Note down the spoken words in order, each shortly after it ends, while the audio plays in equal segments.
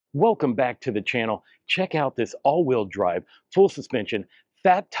Welcome back to the channel. Check out this all-wheel drive, full suspension,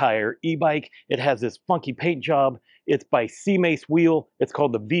 fat tire e-bike. It has this funky paint job. It's by CMACEWheel. It's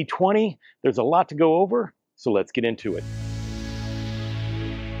called the V20. There's a lot to go over, so let's get into it.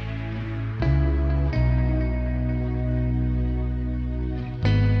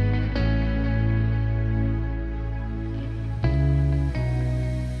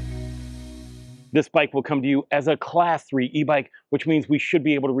 This bike will come to you as a Class 3 e-bike, which means we should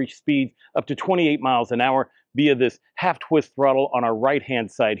be able to reach speeds up to 28 miles an hour via this half-twist throttle on our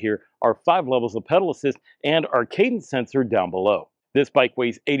right-hand side here, our 5 levels of pedal assist, and our cadence sensor down below. This bike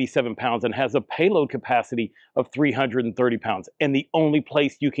weighs 87 pounds and has a payload capacity of 330 pounds. And the only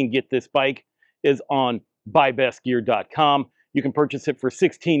place you can get this bike is on buybestgear.com. You can purchase it for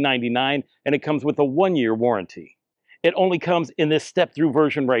 $16.99, and it comes with a 1-year warranty. It only comes in this step-through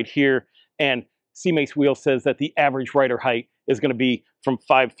version right here, and CMACEWheel says that the average rider height is going to be from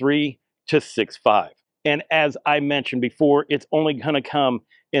 5'3" to 6'5". And as I mentioned before, it's only going to come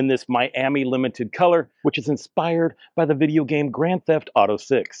in this Miami limited color, which is inspired by the video game Grand Theft Auto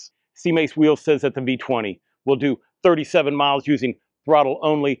 6. CMACEWheel says that the V20 will do 37 miles using throttle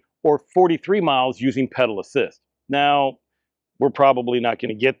only or 43 miles using pedal assist. Now, we're probably not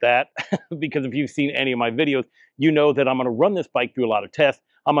going to get that because if you've seen any of my videos, you know that I'm going to run this bike through a lot of tests.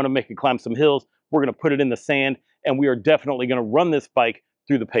 I'm going to make it climb some hills. We're going to put it in the sand, and we are definitely going to run this bike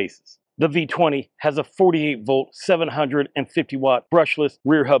through the paces. The V20 has a 48-volt, 750-watt brushless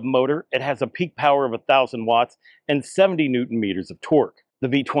rear hub motor. It has a peak power of 1,000 watts and 70 Newton meters of torque. The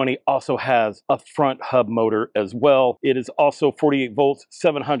V20 also has a front hub motor as well. It is also 48 volts,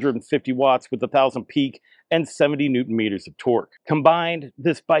 750 watts with 1,000 peak and 70 Newton meters of torque. Combined,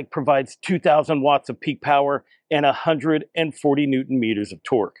 this bike provides 2,000 watts of peak power and 140 Newton meters of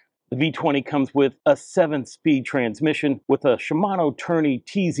torque. The V20 comes with a 7-speed transmission with a Shimano Tourney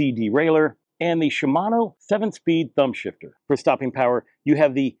TZ derailleur and the Shimano 7-speed thumb shifter. For stopping power, you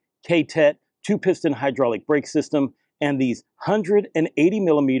have the K-TET 2-piston hydraulic brake system and these 180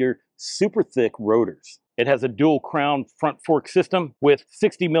 millimeter super thick rotors. It has a dual crown front fork system with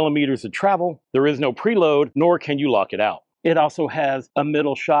 60 millimeters of travel. There is no preload, nor can you lock it out. It also has a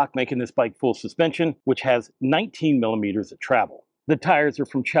middle shock, making this bike full suspension, which has 19 millimeters of travel. The tires are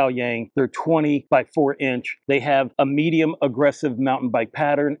from Chaoyang. They're 20 by 4 inch. They have a medium aggressive mountain bike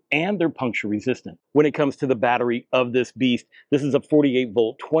pattern, and they're puncture resistant. When it comes to the battery of this beast, this is a 48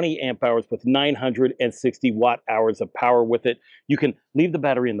 volt, 20 amp hours with 960 watt hours of power with it. You can leave the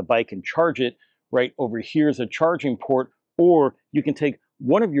battery in the bike and charge it. Right over here is a charging port, or you can take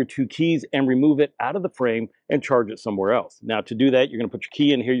one of your 2 keys and remove it out of the frame and charge it somewhere else. Now to do that, you're going to put your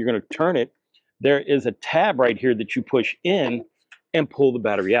key in here. You're going to turn it. There is a tab right here that you push in and pull the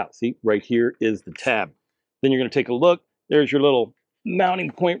battery out. See, right here is the tab. Then you're going to take a look. There's your little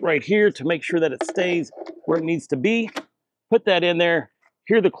mounting point right here to make sure that it stays where it needs to be. Put that in there,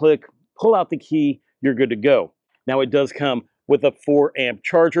 hear the click, pull out the key, you're good to go. Now it does come with a 4 amp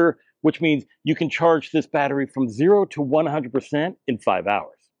charger, which means you can charge this battery from 0 to 100% in 5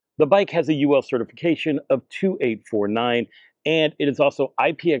 hours. The bike has a UL certification of 2849, and it is also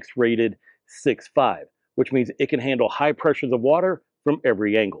IPX rated 6.5. which means it can handle high pressures of water from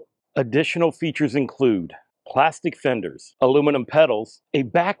every angle. Additional features include plastic fenders, aluminum pedals, a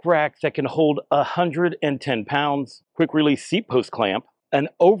back rack that can hold 110 pounds, quick release seat post clamp, an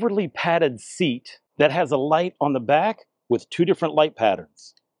overly padded seat that has a light on the back with 2 different light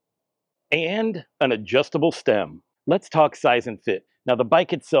patterns, and an adjustable stem. Let's talk size and fit. Now the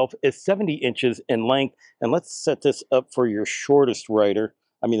bike itself is 70 inches in length, and let's set this up for your shortest rider.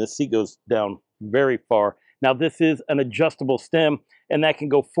 I mean, the seat goes down very far. Now this is an adjustable stem, and that can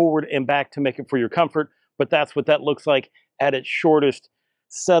go forward and back to make it for your comfort, but that's what that looks like at its shortest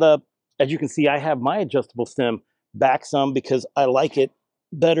setup. As you can see, I have my adjustable stem back some because I like it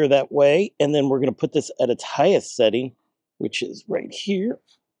better that way. And then we're going to put this at its highest setting, which is right here.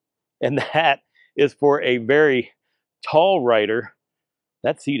 And that is for a very tall rider.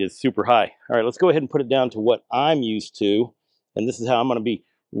 That seat is super high. All right, let's go ahead and put it down to what I'm used to. And this is how I'm going to be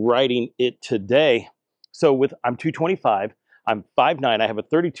riding it today. So I'm 225, I'm 5'9", I have a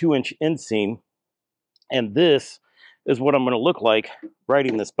 32-inch inseam, and this is what I'm going to look like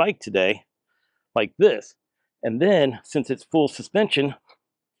riding this bike today, like this. And then, since it's full suspension,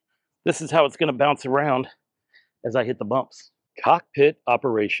 this is how it's going to bounce around as I hit the bumps. Cockpit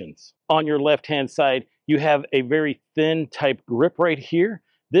Operations. On your left-hand side, you have a very thin type grip right here.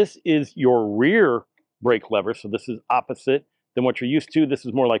 This is your rear brake lever, so this is opposite than what you're used to. This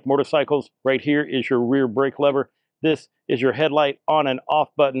is more like motorcycles. Right here is your rear brake lever. This is your headlight on and off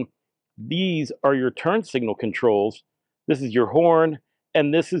button. These are your turn signal controls. This is your horn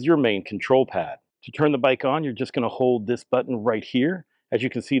And this is your main control pad. To turn the bike on, you're just going to hold this button right here. As you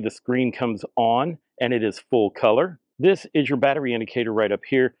can see, the screen comes on and it is full color. This is your battery indicator right up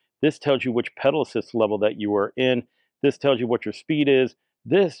here. This tells you which pedal assist level that you are in. This tells you what your speed is.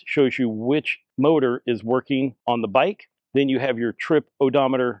 This shows you which motor is working on the bike. Then you have your trip,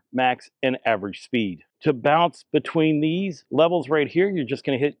 odometer, max, and average speed. To bounce between these levels right here, you're just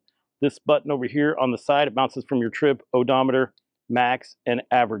going to hit this button over here on the side. It bounces from your trip, odometer, max, and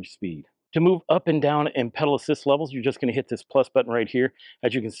average speed. To move up and down in pedal assist levels, you're just going to hit this plus button right here.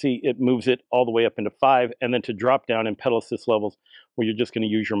 As you can see, it moves it all the way up into 5. And then to drop down in pedal assist levels, well, you're just going to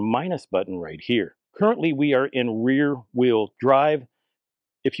use your minus button right here. Currently, we are in rear wheel drive.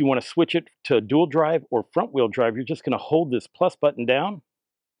 If you want to switch it to dual drive or front wheel drive, you're just going to hold this plus button down.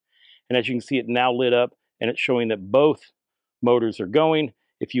 And as you can see, it now lit up and it's showing that both motors are going.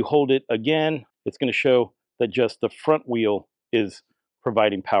 If you hold it again, it's going to show that just the front wheel is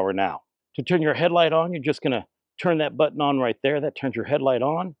providing power now. To turn your headlight on, you're just going to turn that button on right there. That turns your headlight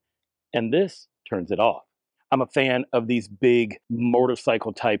on, and this turns it off. I'm a fan of these big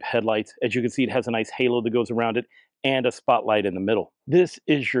motorcycle type headlights. As you can see, it has a nice halo that goes around it and a spotlight in the middle. This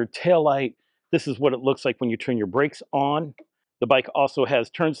is your tail light. This is what it looks like when you turn your brakes on. The bike also has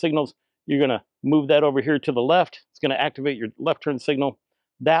turn signals. You're going to move that over here to the left. It's going to activate your left turn signal.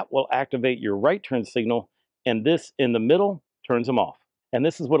 That will activate your right turn signal, and this in the middle turns them off. And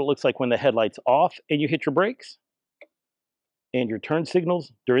this is what it looks like when the headlight's off and you hit your brakes and your turn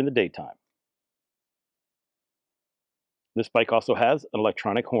signals during the daytime. This bike also has an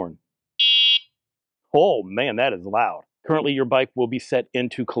electronic horn. Oh man, that is loud. Currently your bike will be set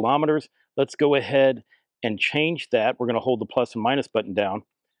into kilometers. Let's go ahead and change that. We're going to hold the plus and minus button down.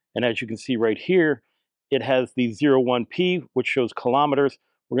 And as you can see right here, it has the 01P, which shows kilometers.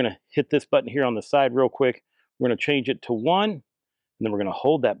 We're going to hit this button here on the side real quick. We're going to change it to 1. And then we're going to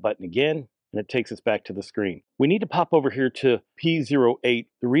hold that button again, and it takes us back to the screen. We need to pop over here to P08.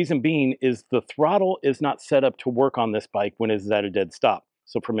 The reason being is the throttle is not set up to work on this bike when it's at a dead stop.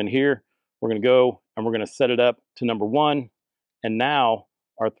 So from in here, we're going to go and we're going to set it up to number 1. And now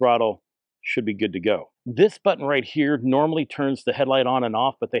our throttle should be good to go. This button right here normally turns the headlight on and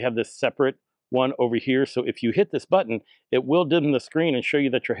off, but they have this separate one over here. So if you hit this button, it will dim the screen and show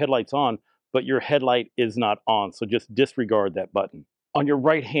you that your headlight's on, but your headlight is not on. So just disregard that button. On your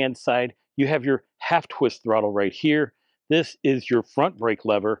right-hand side, you have your half-twist throttle right here. This is your front brake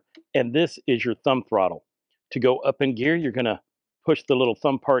lever, and this is your thumb throttle. To go up in gear, you're going to push the little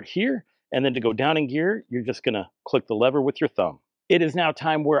thumb part here, and then to go down in gear, you're just going to click the lever with your thumb. It is now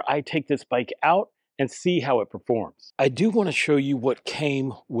time where I take this bike out and see how it performs. I do want to show you what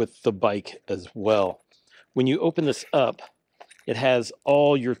came with the bike as well. When you open this up, it has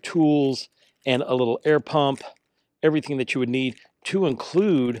all your tools and a little air pump, everything that you would need, to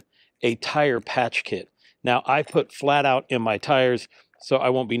include a tire patch kit. Now, I put flat out in my tires, so I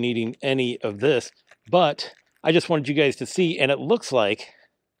won't be needing any of this, but I just wanted you guys to see, and it looks like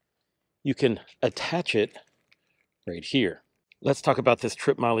you can attach it right here. Let's talk about this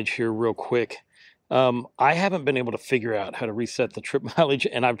trip mileage here real quick. I haven't been able to figure out how to reset the trip mileage,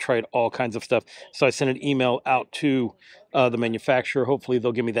 and I've tried all kinds of stuff. So I sent an email out to the manufacturer. Hopefully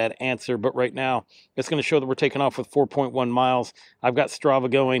they'll give me that answer. But right now, it's going to show that we're taking off with 4.1 miles. I've got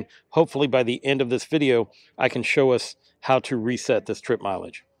Strava going. Hopefully by the end of this video, I can show us how to reset this trip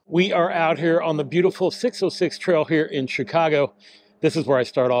mileage. We are out here on the beautiful 606 trail here in Chicago. This is where I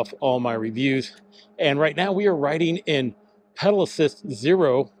start off all my reviews. And right now we are riding in pedal assist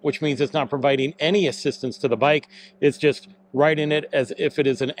 0, which means it's not providing any assistance to the bike. It's just riding it as if it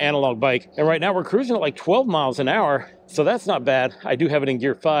is an analog bike. And right now we're cruising at like 12 miles an hour, so that's not bad. I do have it in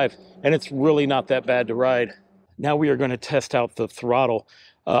gear 5, and it's really not that bad to ride. Now we are going to test out the throttle.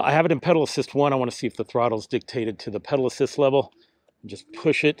 I have it in pedal assist 1. I want to see if the throttle is dictated to the pedal assist level. Just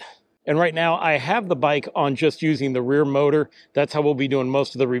push it. And right now I have the bike on just using the rear motor. That's how we'll be doing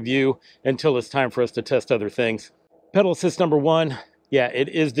most of the review until it's time for us to test other things. Pedal assist number 1, yeah, it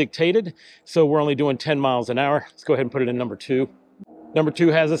is dictated, so we're only doing 10 miles an hour. Let's go ahead and put it in number 2. Number 2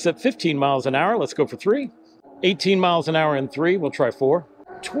 has us at 15 miles an hour. Let's go for 3. 18 miles an hour in 3. We'll try 4.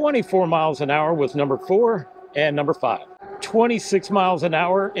 24 miles an hour with number 4 and number 5. 26 miles an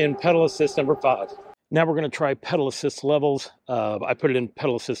hour in pedal assist number 5. Now we're going to try pedal assist levels. I put it in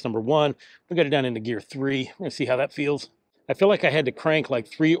pedal assist number 1. We got it down into gear 3. We're going to see how that feels. I feel like I had to crank like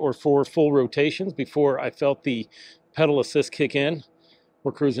 3 or 4 full rotations before I felt the pedal assist kick in.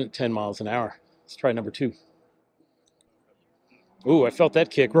 We're cruising at 10 miles an hour. Let's try number 2. Ooh, I felt that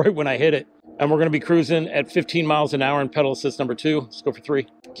kick right when I hit it. And we're going to be cruising at 15 miles an hour in pedal assist number 2. Let's go for 3.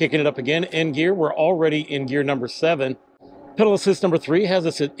 Kicking it up again in gear. We're already in gear number 7. Pedal assist number 3 has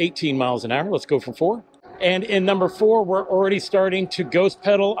us at 18 miles an hour. Let's go for 4. And in number 4, we're already starting to ghost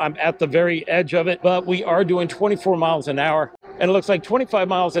pedal. I'm at the very edge of it, but we are doing 24 miles an hour. And it looks like 25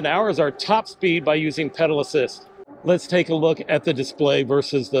 miles an hour is our top speed by using pedal assist. Let's take a look at the display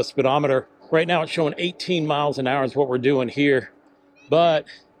versus the speedometer. Right now it's showing 18 miles an hour is what we're doing here, but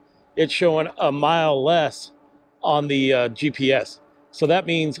it's showing a mile less on the GPS. So that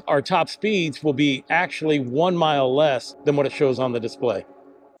means our top speeds will be actually 1 mile less than what it shows on the display.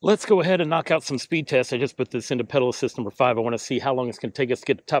 Let's go ahead and knock out some speed tests. I just put this into pedal assist number 5. I want to see how long it's going to take us to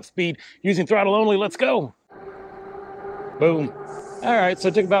get to top speed using throttle only. Let's go. Boom. All right, so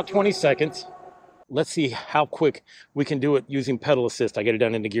it took about 20 seconds. Let's see how quick we can do it using pedal assist. I got it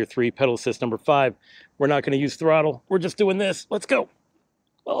down into gear 3, pedal assist number 5. We're not going to use throttle. We're just doing this. Let's go.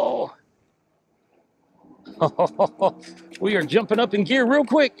 Oh. We are jumping up in gear real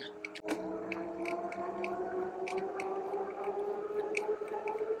quick.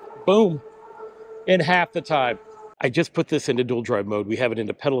 Boom. In half the time. I just put this into dual drive mode. We have it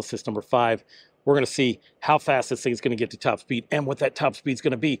into pedal assist number 5. We're going to see how fast this thing is going to get to top speed and what that top speed is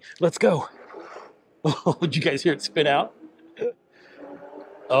going to be. Let's go. Oh, did you guys hear it spin out?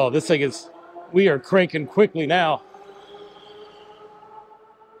 Oh, this thing is, we are cranking quickly now.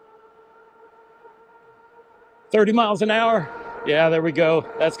 30 miles an hour. Yeah, there we go.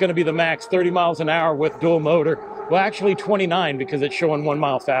 That's going to be the max, 30 miles an hour with dual motor. Well, actually 29 because it's showing 1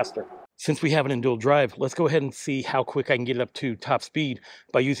 mile faster. Since we have it in dual drive, let's go ahead and see how quick I can get it up to top speed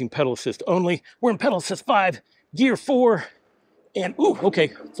by using pedal assist only. We're in pedal assist 5, gear 4, and ooh,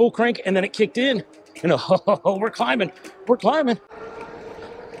 okay, full crank, and then it kicked in. And oh, we're climbing, we're climbing.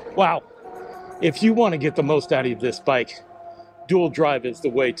 Wow, if you want to get the most out of this bike, dual drive is the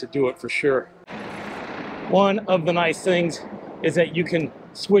way to do it for sure. One of the nice things is that you can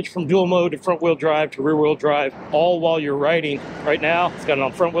switch from dual mode to front wheel drive to rear wheel drive all while you're riding. Right now, it's got it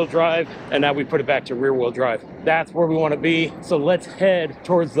on front wheel drive, and now we put it back to rear wheel drive. That's where we want to be. So let's head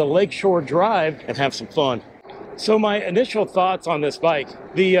towards the Lakeshore Drive and have some fun. So my initial thoughts on this bike,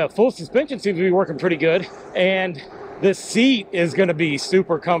 the full suspension seems to be working pretty good, and the seat is going to be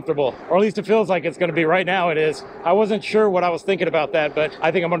super comfortable, or at least it feels like it's going to be. Right now it is. I wasn't sure what I was thinking about that, but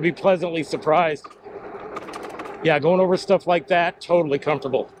I think I'm going to be pleasantly surprised. Yeah, going over stuff like that, totally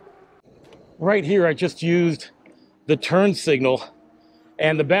comfortable. Right here, I just used the turn signal.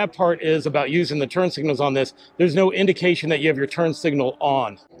 And the bad part is about using the turn signals on this, there's no indication that you have your turn signal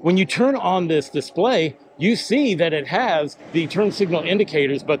on. When you turn on this display, you see that it has the turn signal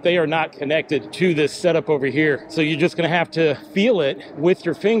indicators, but they are not connected to this setup over here. So you're just gonna have to feel it with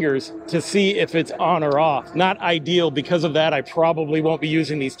your fingers to see if it's on or off. Not ideal. Because of that, I probably won't be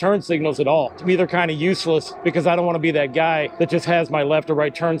using these turn signals at all. To me, they're kind of useless because I don't want to be that guy that just has my left or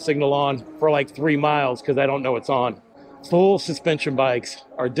right turn signal on for like 3 miles because I don't know it's on. Full suspension bikes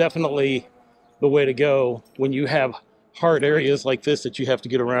are definitely the way to go when you have hard areas like this that you have to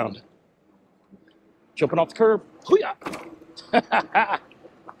get around. Jumping off the curb.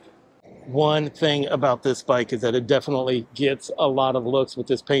 One thing about this bike is that it definitely gets a lot of looks with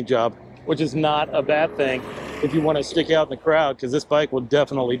this paint job, which is not a bad thing if you want to stick out in the crowd, because this bike will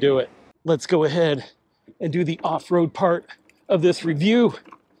definitely do it. Let's go ahead and do the off-road part of this review.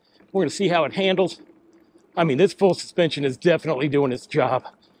 We're going to see how it handles. I mean, this full suspension is definitely doing its job.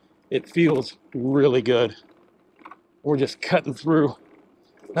 It feels really good. We're just cutting through.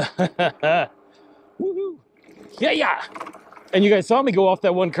 Woohoo! Yeah, yeah. And you guys saw me go off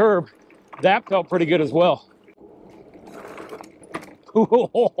that one curb. That felt pretty good as well.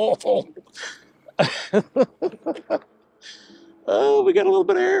 Oh, we got a little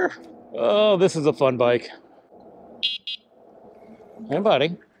bit of air. Oh, this is a fun bike. Hey,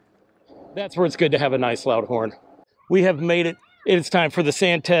 buddy. That's where it's good to have a nice loud horn. We have made it. It's time for the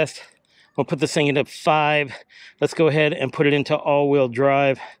sand test. We'll put this thing into 5. Let's go ahead and put it into all-wheel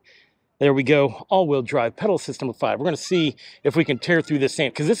drive. There we go. All-wheel drive, pedal system of 5. We're going to see if we can tear through this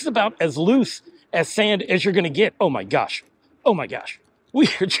sand, because this is about as loose as sand as you're going to get. Oh my gosh. Oh my gosh. We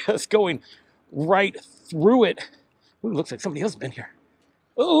are just going right through it. Ooh, looks like somebody else has been here.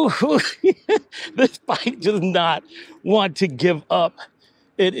 Oh, this bike does not want to give up.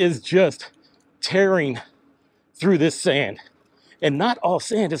 It is just tearing through this sand. And not all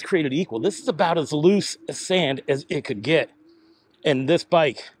sand is created equal. This is about as loose as sand as it could get. And this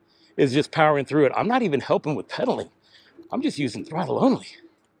bike is just powering through it. I'm not even helping with pedaling. I'm just using throttle only.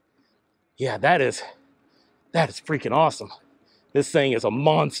 Yeah, that is freaking awesome. This thing is a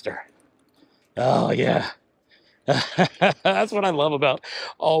monster. Oh, yeah. That's what I love about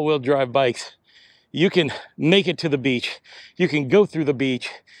all-wheel drive bikes. You can make it to the beach. You can go through the beach.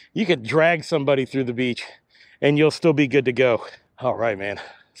 You can drag somebody through the beach. and you'll still be good to go. All right, man,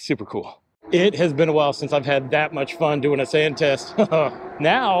 super cool. It has been a while since I've had that much fun doing a sand test.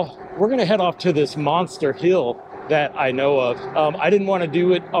 Now we're gonna head off to this monster hill that I know of. I didn't want to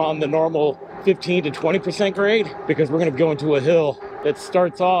do it on the normal 15 to 20% grade because we're going to go into a hill that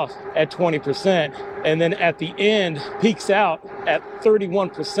starts off at 20% and then at the end peaks out at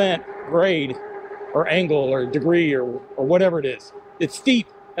 31% grade or angle or degree or whatever it is. It's steep.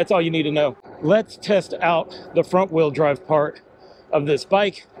 That's all you need to know. Let's test out the front wheel drive part of this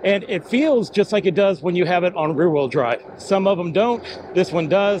bike, and it feels just like it does when you have it on rear wheel drive. Some of them don't. This one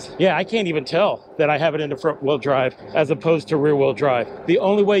does. Yeah, I can't even tell that I have it into front wheel drive as opposed to rear wheel drive. The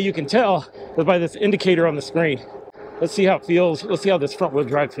only way you can tell is by this indicator on the screen. Let's see how it feels. Let's see how this front wheel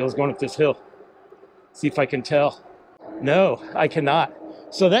drive feels going up this hill. See if I can tell. No, I cannot.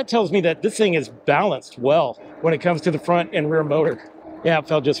 So that tells me that this thing is balanced well when it comes to the front and rear motor. Yeah, it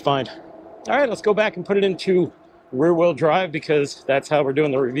felt just fine. All right, let's go back and put it into rear wheel drive because that's how we're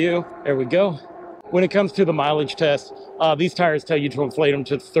doing the review. There we go. When it comes to the mileage test, these tires tell you to inflate them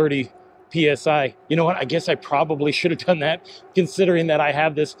to 30 PSI. You know what? I guess I probably should have done that considering that I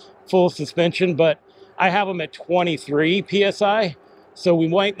have this full suspension, but I have them at 23 PSI. So we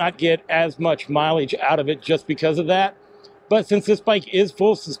might not get as much mileage out of it just because of that. But since this bike is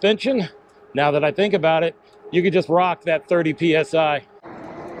full suspension, now that I think about it, you could just rock that 30 PSI.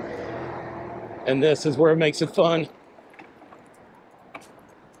 And this is where it makes it fun.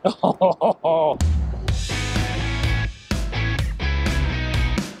 Oh.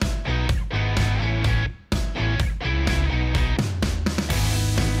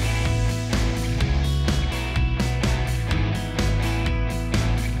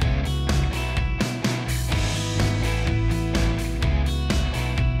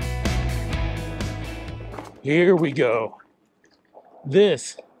 Here we go.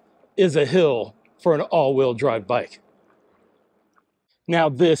 This is a hill for an all-wheel drive bike. Now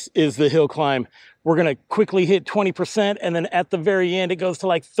this is the hill climb. We're gonna quickly hit 20% and then at the very end it goes to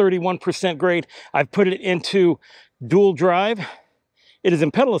like 31% grade. I've put it into dual drive. It is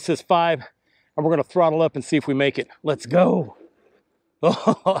in pedal assist 5 and we're gonna throttle up and see if we make it. Let's go.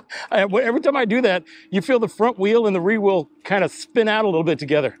 Oh, every time I do that, you feel the front wheel and the rear wheel kind of spin out a little bit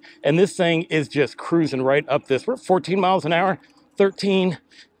together. And this thing is just cruising right up this. We're at 14 miles an hour, 13,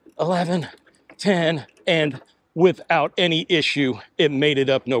 11, 10, and without any issue, it made it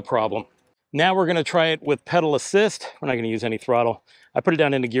up no problem. Now we're gonna try it with pedal assist. We're not gonna use any throttle. I put it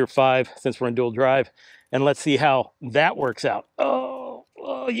down into gear 5 since we're in dual drive, and let's see how that works out. Oh,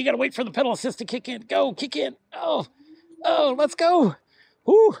 you gotta wait for the pedal assist to kick in. Go, kick in. Oh, let's go.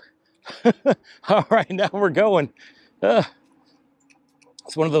 Whoo. All right, now we're going. It's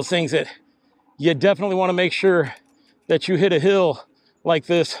one of those things that you definitely wanna make sure that you hit a hill like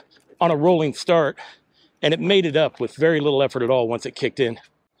this on a rolling start, and it made it up with very little effort at all once it kicked in.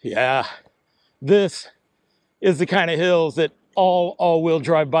 Yeah, this is the kind of hills that all-wheel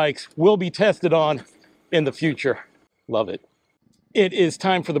drive bikes will be tested on in the future. Love it. It is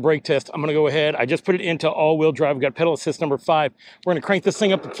time for the brake test. I'm gonna go ahead. I just put it into all-wheel drive. We've got pedal assist number 5. We're gonna crank this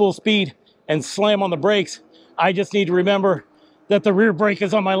thing up to full speed and slam on the brakes. I just need to remember that the rear brake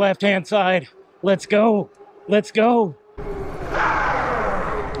is on my left-hand side. Let's go. Let's go.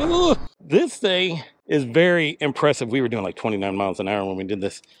 Ooh, this thing is very impressive. We were doing like 29 miles an hour when we did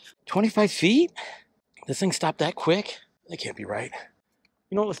this. 25 feet? This thing stopped that quick? That can't be right.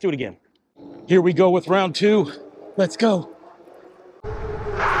 You know what? Let's do it again. Here we go with round 2. Let's go.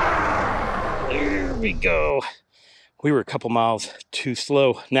 There we go. We were a couple miles too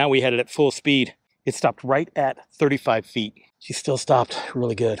slow. Now we had it at full speed. It stopped right at 35 feet. She still stopped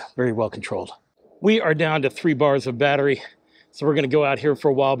really good. Very well controlled. We are down to 3 bars of battery. So we're gonna go out here for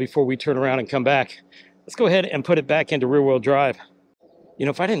a while before we turn around and come back. Let's go ahead and put it back into rear wheel drive. You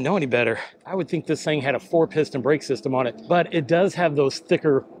know, if I didn't know any better, I would think this thing had a 4-piston brake system on it, but it does have those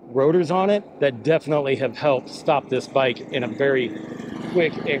thicker rotors on it that definitely have helped stop this bike in a very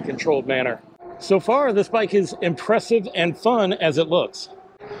quick and controlled manner. So far, this bike is impressive and fun as it looks.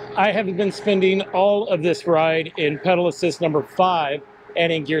 I have been spending all of this ride in pedal assist number 5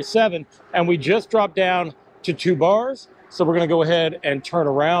 and in gear 7, and we just dropped down to 2 bars. So we're gonna go ahead and turn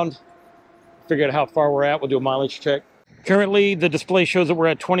around, figure out how far we're at. We'll do a mileage check. Currently, the display shows that we're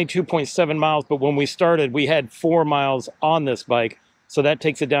at 22.7 miles, but when we started, we had 4 miles on this bike. So that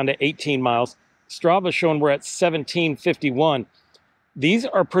takes it down to 18 miles. Strava's showing we're at 1751. These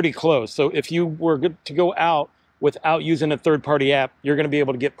are pretty close. So if you were to go out without using a third-party app, you're gonna be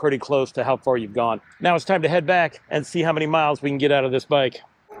able to get pretty close to how far you've gone. Now it's time to head back and see how many miles we can get out of this bike.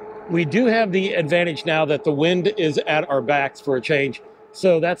 We do have the advantage now that the wind is at our backs for a change.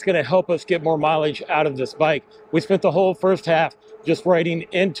 So that's going to help us get more mileage out of this bike. We spent the whole first half just riding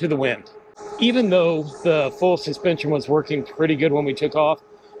into the wind. Even though the full suspension was working pretty good when we took off,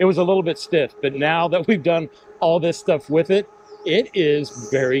 it was a little bit stiff. But now that we've done all this stuff with it, it is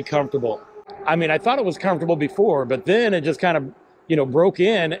very comfortable. I mean, I thought it was comfortable before, but then it just kind of, you know, broke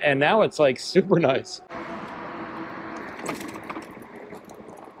in, and now it's like super nice.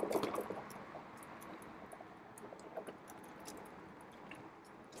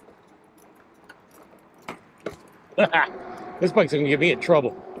 This bike's gonna get me in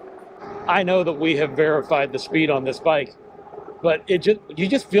trouble. I know that we have verified the speed on this bike, but you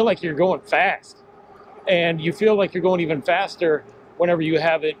just feel like you're going fast, and you feel like you're going even faster whenever you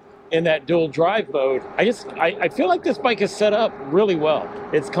have it in that dual drive mode. I feel like this bike is set up really well.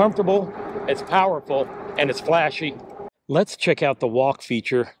 It's comfortable, it's powerful, and it's flashy. Let's check out the walk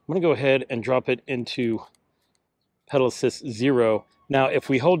feature. I'm gonna go ahead and drop it into pedal assist 0. Now, if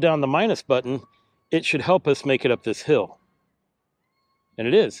we hold down the minus button, it should help us make it up this hill. And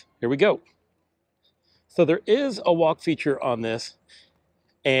it is. Here we go. So there is a walk feature on this,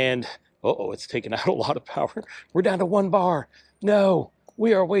 and it's taken out a lot of power. We're down to 1 bar. No,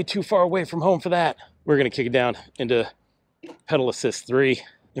 we are way too far away from home for that. We're gonna kick it down into pedal assist 3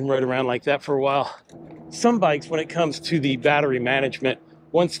 and ride around like that for a while. Some bikes, when it comes to the battery management,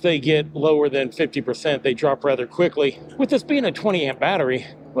 once they get lower than 50%, they drop rather quickly. With this being a 20 amp battery,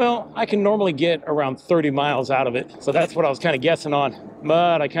 well, I can normally get around 30 miles out of it. So that's what I was kind of guessing on.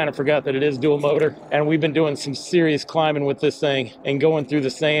 But I kind of forgot that it is dual motor. And we've been doing some serious climbing with this thing and going through the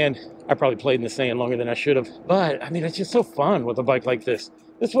sand. I probably played in the sand longer than I should have. But I mean, it's just so fun with a bike like this.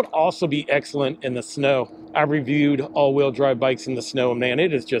 This would also be excellent in the snow. I've reviewed all-wheel drive bikes in the snow, and man,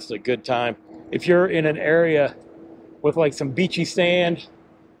 it is just a good time. If you're in an area with like some beachy sand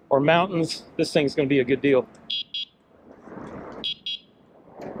or mountains, this thing's gonna be a good deal.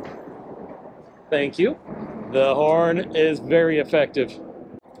 Thank you. The horn is very effective.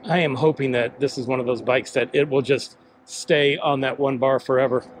 I am hoping that this is one of those bikes that it will just stay on that 1 bar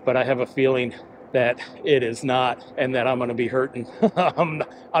forever, but I have a feeling that it is not, and that I'm gonna be hurting. I'm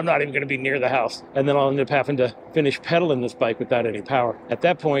not even gonna be near the house. And then I'll end up having to finish pedaling this bike without any power. At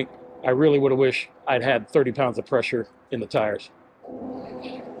that point, I really would have wished I'd had 30 pounds of pressure in the tires.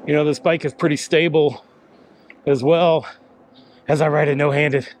 You know, this bike is pretty stable as well as I ride it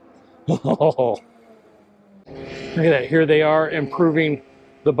no-handed. Oh, look at that. Here they are improving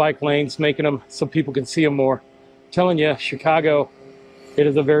the bike lanes, making them so people can see them more. I'm telling you, Chicago, it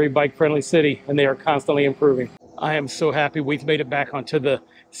is a very bike-friendly city, and they are constantly improving. I am so happy we've made it back onto the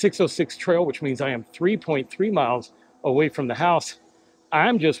 606 trail, which means I am 3.3 miles away from the house.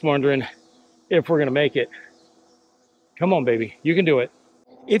 I'm just wondering if we're gonna make it. Come on, baby, you can do it.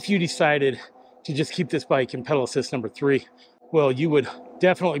 If you decided to just keep this bike in pedal assist number 3, well, you would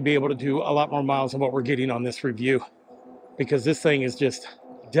definitely be able to do a lot more miles than what we're getting on this review, because this thing is just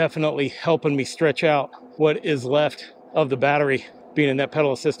definitely helping me stretch out what is left of the battery being in that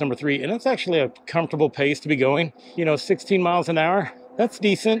pedal assist number 3. And it's actually a comfortable pace to be going. You know, 16 miles an hour, that's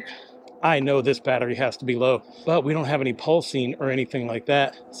decent. I know this battery has to be low, but we don't have any pulsing or anything like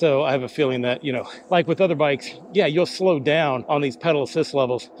that. So I have a feeling that, you know, like with other bikes, yeah, you'll slow down on these pedal assist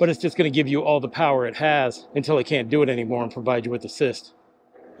levels, but it's just going to give you all the power it has until it can't do it anymore and provide you with assist.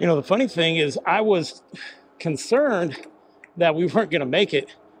 You know, the funny thing is I was concerned that we weren't going to make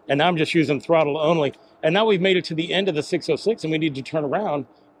it, and now I'm just using throttle only. And now we've made it to the end of the 606, and we need to turn around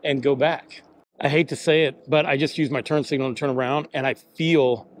and go back. I hate to say it, but I just use my turn signal to turn around, and I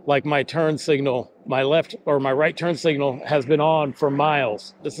feel like my turn signal, my left or my right turn signal has been on for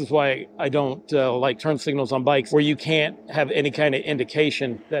miles. This is why I don't like turn signals on bikes where you can't have any kind of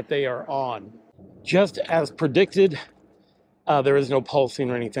indication that they are on. Just as predicted, there is no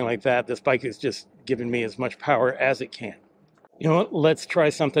pulsing or anything like that. This bike is just giving me as much power as it can. You know what? Let's try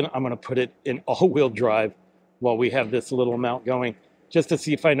something. I'm going to put it in all-wheel drive while we have this little amount going, just to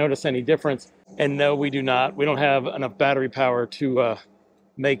see if I notice any difference. And no, we do not. We don't have enough battery power to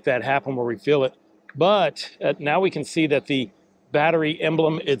make that happen where we feel it. But now we can see that the battery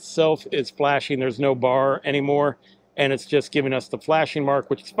emblem itself is flashing. There's no bar anymore, and it's just giving us the flashing mark,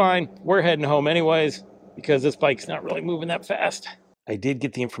 which is fine. We're heading home anyways because this bike's not really moving that fast. I did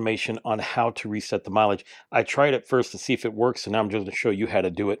get the information on how to reset the mileage. I tried it first to see if it works, and now I'm just going to show you how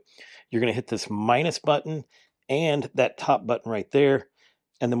to do it. You're going to hit this minus button and that top button right there,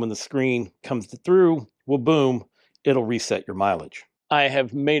 and then when the screen comes through, well, boom, it'll reset your mileage. I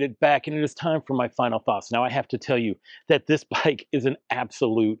have made it back, and it is time for my final thoughts. Now, I have to tell you that this bike is an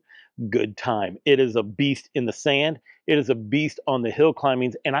absolute good time. It is a beast in the sand. It is a beast on the hill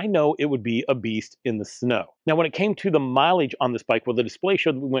climbings, and I know it would be a beast in the snow. Now, when it came to the mileage on this bike, well, the display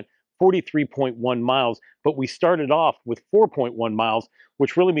showed that we went 43.1 miles, but we started off with 4.1 miles,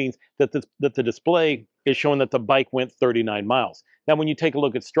 which really means that the display is showing that the bike went 39 miles. Now, when you take a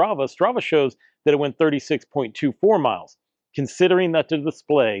look at Strava, Strava shows that it went 36.24 miles. Considering that the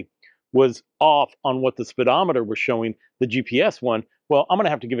display was off on what the speedometer was showing, the GPS one, well, I'm going to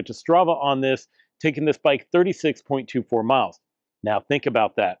have to give it to Strava on this, taking this bike 36.24 miles. Now, think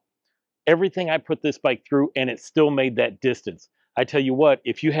about that. Everything I put this bike through, and it still made that distance. I tell you what,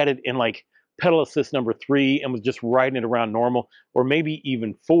 if you had it in like pedal assist number 3 and was just riding it around normal, or maybe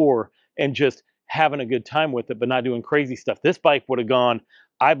even 4, and just having a good time with it, but not doing crazy stuff, this bike would have gone,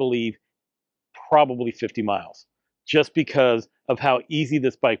 I believe, probably 50 miles. Just because of how easy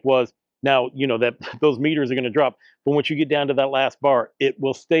this bike was. Now, you know that those meters are going to drop, but once you get down to that last bar, it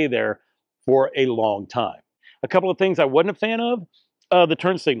will stay there for a long time. A couple of things I wasn't a fan of, the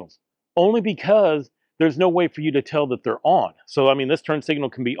turn signals, only because there's no way for you to tell that they're on. So, I mean, this turn signal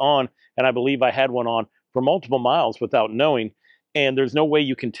can be on, and I believe I had one on for multiple miles without knowing, and there's no way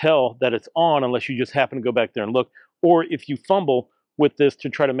you can tell that it's on unless you just happen to go back there and look, or if you fumble with this to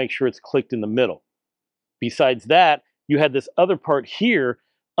try to make sure it's clicked in the middle. Besides that, you had this other part here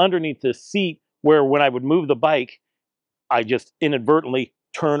underneath this seat where when I would move the bike, I just inadvertently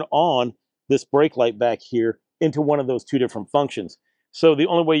turn on this brake light back here into one of those two different functions. So the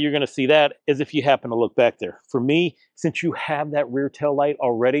only way you're going to see that is if you happen to look back there. For me, since you have that rear tail light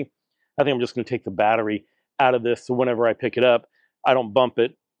already, I think I'm just going to take the battery out of this so whenever I pick it up, I don't bump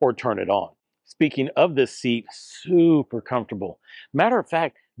it or turn it on. Speaking of this seat, super comfortable. Matter of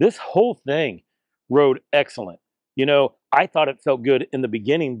fact, this whole thing rode excellent. You know, I thought it felt good in the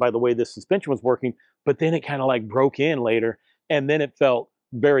beginning by the way this suspension was working, but then it kind of like broke in later, and then it felt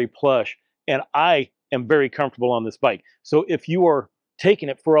very plush. And I am very comfortable on this bike. So if you are taking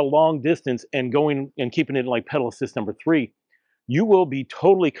it for a long distance and going and keeping it in like pedal assist number 3, you will be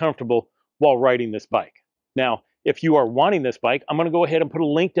totally comfortable while riding this bike. Now, if you are wanting this bike, I'm going to go ahead and put a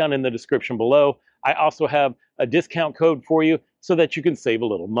link down in the description below. I also have a discount code for you so that you can save a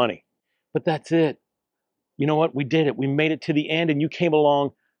little money. But that's it. You know what? We did it. We made it to the end, and you came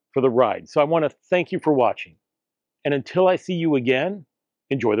along for the ride. So I want to thank you for watching. And until I see you again,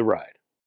 enjoy the ride.